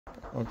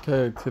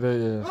Okay, today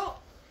is. Oh,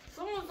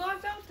 someone's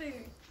locked out there.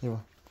 Yeah.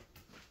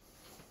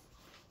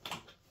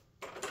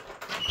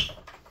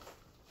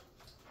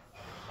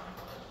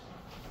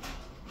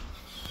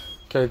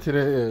 Okay, today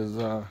is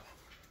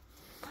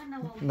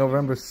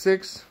November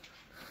 6th,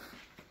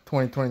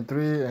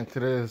 2023, and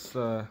today is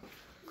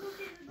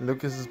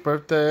Lucas's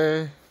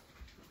birthday,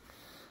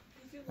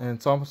 and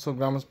it's also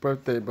Grandma's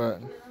birthday,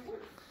 but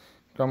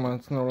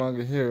Grandma's no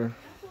longer here,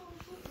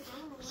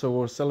 so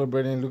we're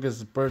celebrating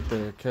Lucas's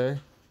birthday, okay?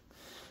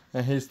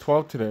 And he's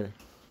 12 today.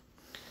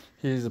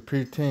 He's a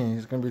preteen.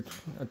 He's gonna be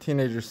a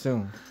teenager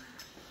soon.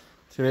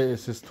 Today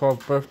is his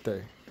 12th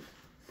birthday.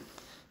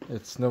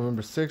 It's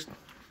November 6th,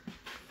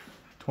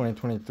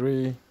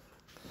 2023.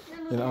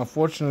 And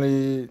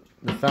unfortunately,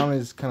 the family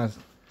is kind of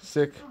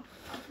sick,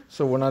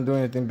 so we're not doing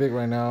anything big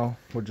right now.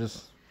 We're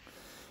just,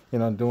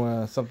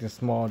 doing something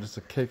small, just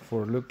a cake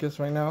for Lucas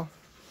right now.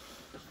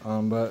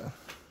 But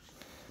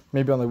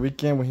maybe on the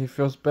weekend when he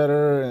feels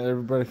better and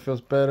everybody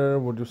feels better,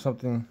 we'll do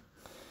something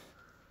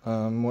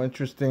more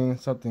interesting,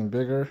 something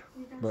bigger.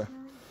 But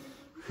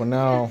for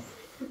now,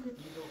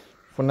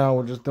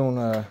 we're just doing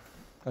a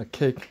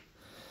cake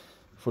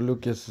for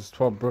Lucas's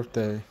 12th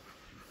birthday.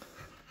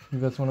 You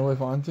guys want to wait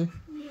for Auntie?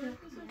 Yeah.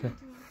 Okay.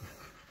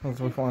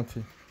 Let's wait for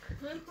Auntie.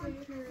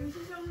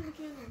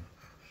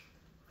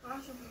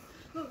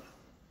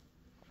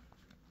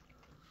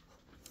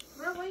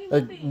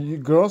 Hey, you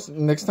girls,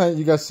 next time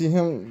you guys see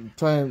him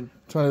trying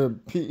to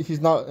pee,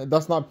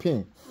 that's not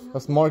peeing.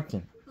 That's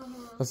marking.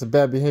 That's a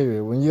bad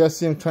behavior. When you guys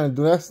see him trying to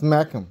do that,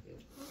 smack him.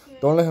 Okay.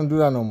 Don't let him do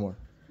that no more.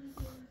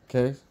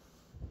 Okay?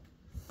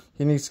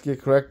 He needs to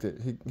get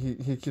corrected.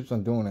 He keeps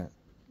on doing that.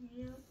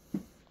 Yeah.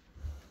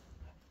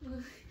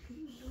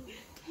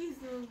 He's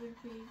so big.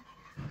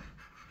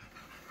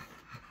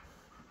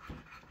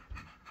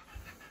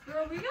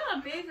 Bro, we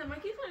gotta bathe him. I'm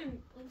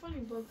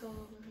finding bugs all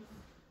over him.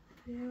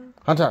 Yeah.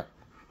 Hunter,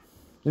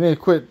 you need to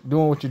quit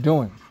doing what you're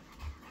doing.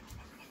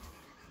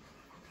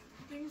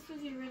 I think it's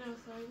because he ran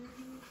outside.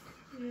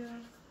 Yeah.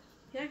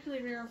 He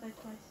actually ran outside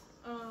twice.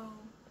 Oh.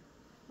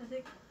 I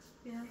think,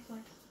 yeah,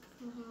 twice.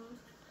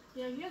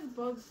 Yeah, he has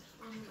bugs.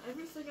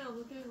 Every second I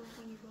look at him, I'm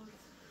finding bugs.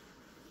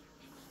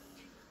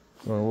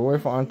 Well, we'll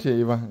wait for Auntie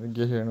Eva to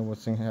get here and we'll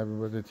sing happy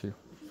birthday to you.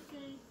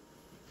 Okay.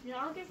 Yeah,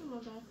 I'll give him a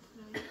bath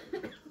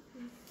tonight.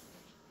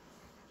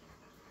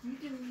 You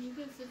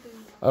can sit there.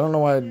 I don't know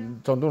why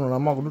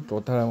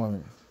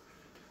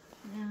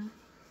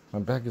my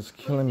back is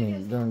killing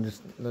me during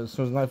this. As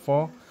soon as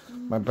nightfall,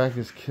 my back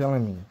is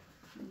killing me.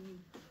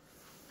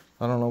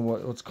 I don't know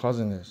what's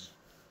causing this.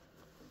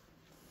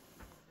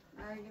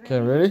 Okay,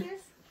 ready?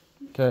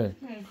 Okay.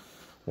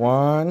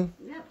 1,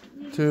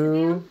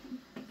 2,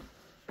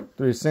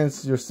 3.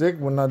 Since you're sick,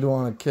 we're not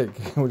doing a cake.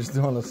 We're just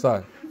doing on the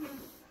side.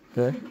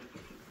 Okay?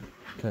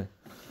 Okay.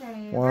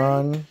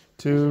 1,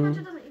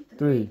 2,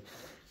 3.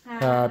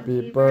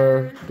 Happy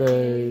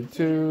birthday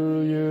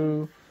to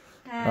you.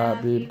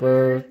 Happy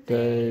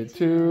birthday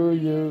to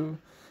you.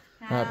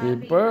 Happy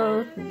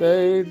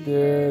birthday,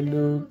 dear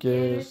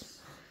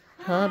Lucas.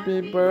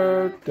 Happy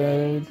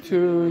birthday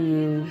to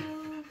you.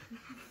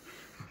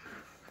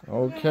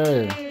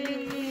 Okay.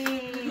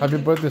 Happy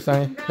birthday,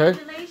 Sonny. Okay?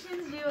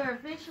 Congratulations, you are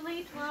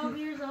officially 12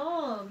 years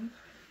old.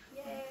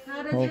 Yay.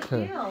 How does it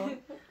feel?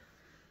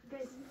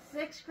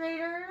 Sixth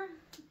grader?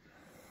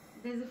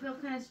 Does it feel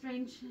kind of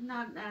strange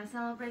not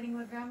celebrating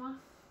with Grandma?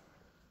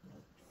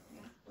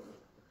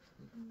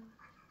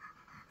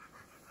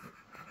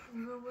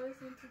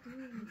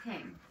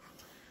 Okay.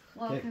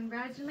 Well,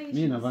 congratulations.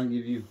 Me and I'll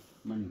give you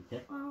money.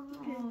 Okay?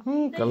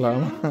 Thank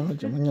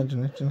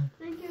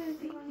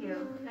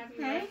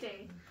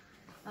you.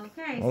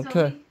 Okay.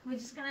 Okay. So we're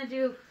just going to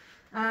do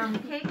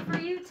cake for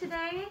you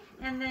today.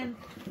 And then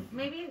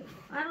maybe,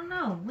 I don't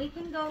know, we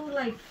can go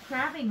like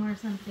crabbing or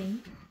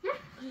something.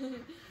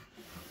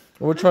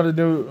 We'll try to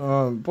do,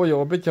 boy,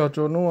 I'll bet you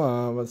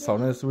no,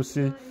 if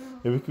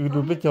we could do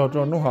a bit of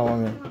no how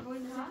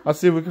I'll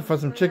see if we can find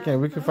some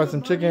chicken. We can find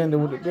some chicken. They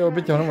would be a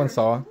bit of one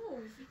saw.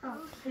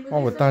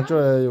 Oh, but don't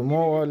you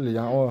more or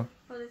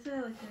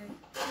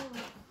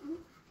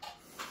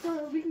So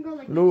we can go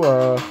like Lu,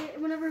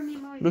 whenever me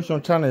and Molly. Lu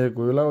some China, you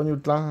go on you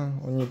got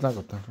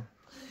that.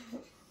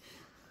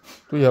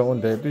 Do you have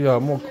one day? Do you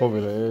have more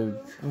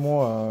COVID?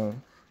 More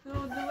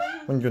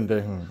when you're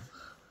there?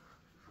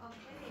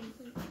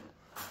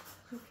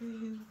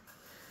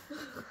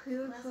 He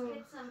looks so. Let's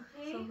get some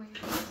cake.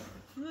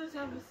 Let's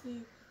have a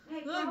seat.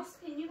 Hey, girls,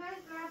 can you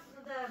guys grab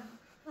the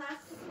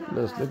plastic cup?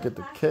 Let's look at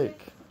the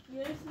cake.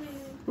 Yes, ma'am.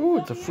 Ooh,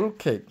 it's a fruit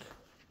cake.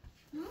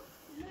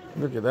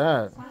 Look at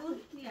that.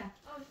 Yeah.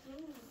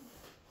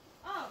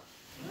 Oh.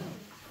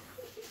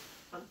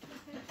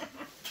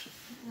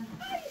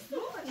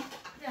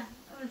 Yeah,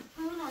 a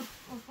spoon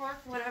or fork,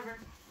 whatever.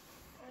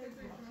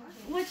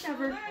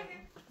 Whichever.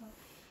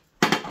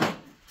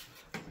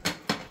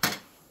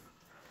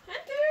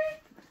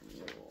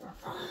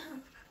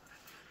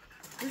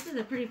 This is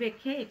a pretty big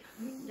cake,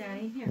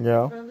 Daddy. Here.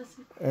 Yeah. throw this-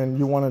 And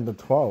you wanted the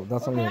 12.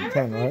 That's only Okay, the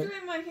 10, right?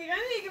 refrigerate my cake. I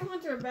need to give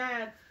Hunter a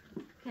bad.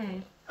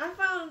 Okay. I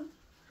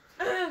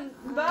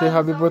Okay,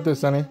 happy birthday,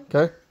 Sonny.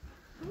 Okay.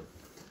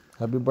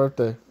 Happy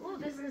birthday. Oh,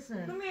 this is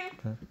a. Come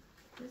here.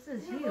 This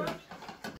is huge.